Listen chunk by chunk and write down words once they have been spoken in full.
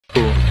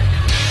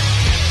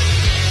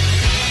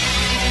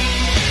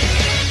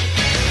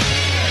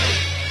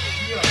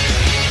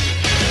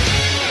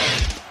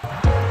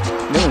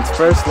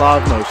first law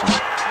of motion.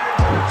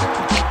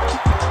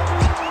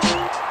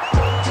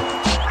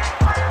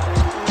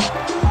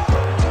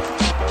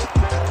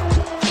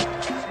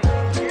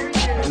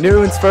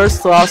 Newton's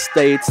first law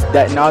states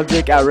that an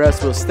object at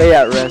rest will stay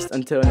at rest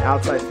until an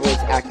outside force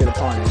acted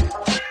upon it.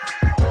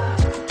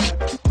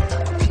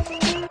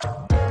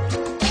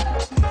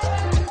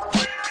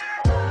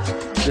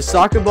 The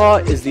soccer ball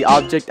is the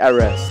object at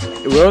rest.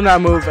 It will not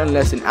move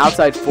unless an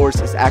outside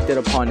force is acted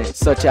upon it,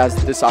 such as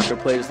the soccer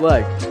player's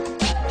leg.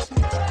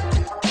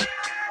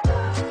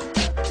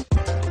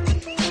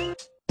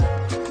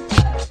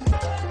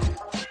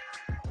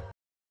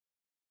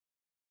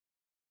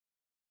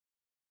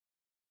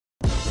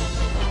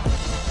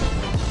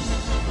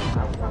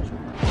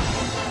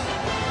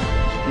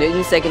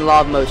 Newton's second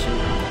law of motion.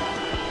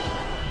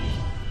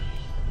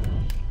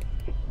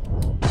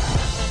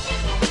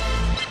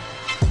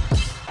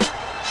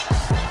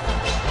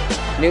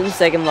 Newton's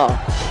second law.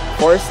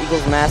 Force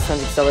equals mass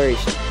times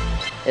acceleration.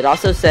 It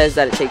also says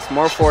that it takes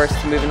more force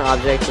to move an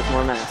object with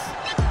more mass.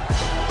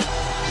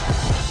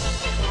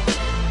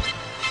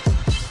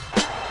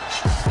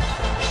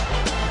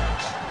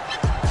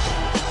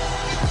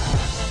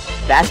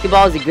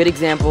 Basketball is a good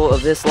example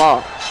of this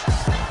law.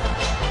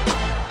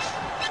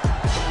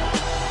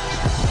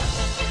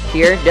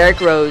 Here, Derrick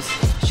Rose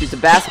shoots a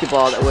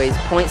basketball that weighs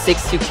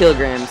 0.62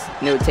 kilograms,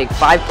 and it would take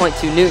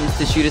 5.2 newtons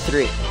to shoot a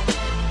 3.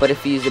 But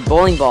if you used a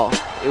bowling ball,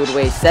 it would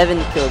weigh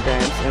 7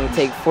 kilograms, and it would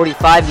take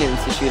 45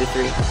 newtons to shoot a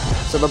 3.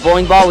 So the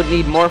bowling ball would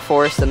need more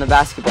force than the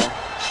basketball.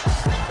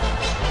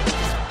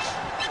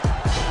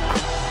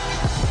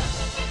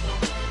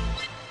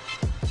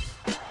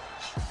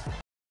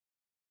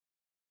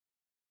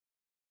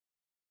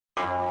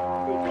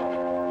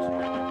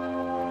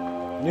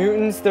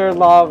 Newton's third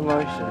law of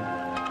motion.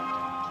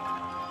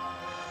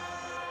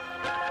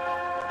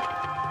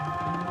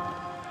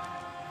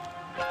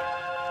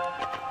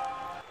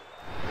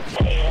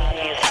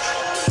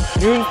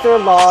 Newton's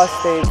third law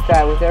states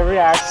that with every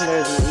action there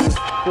is an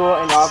equal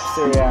and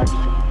opposite reaction.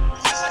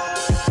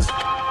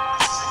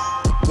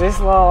 This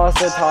law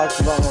also talks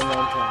about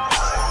momentum.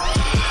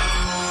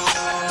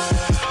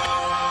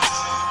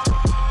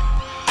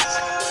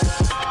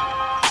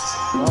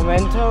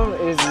 Momentum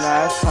is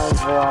mass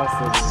times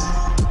velocity.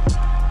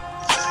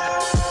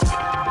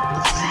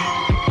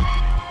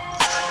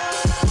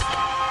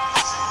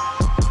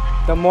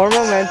 The more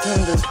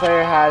momentum this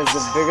player has,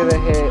 the bigger the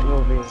hit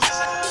will be.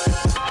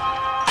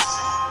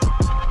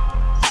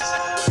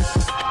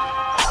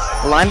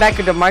 The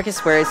linebacker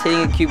DeMarcus Ware is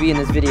hitting a QB in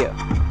this video.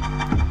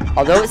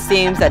 Although it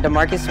seems that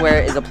DeMarcus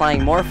Ware is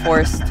applying more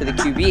force to the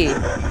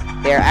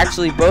QB, they are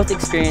actually both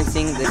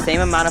experiencing the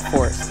same amount of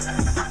force.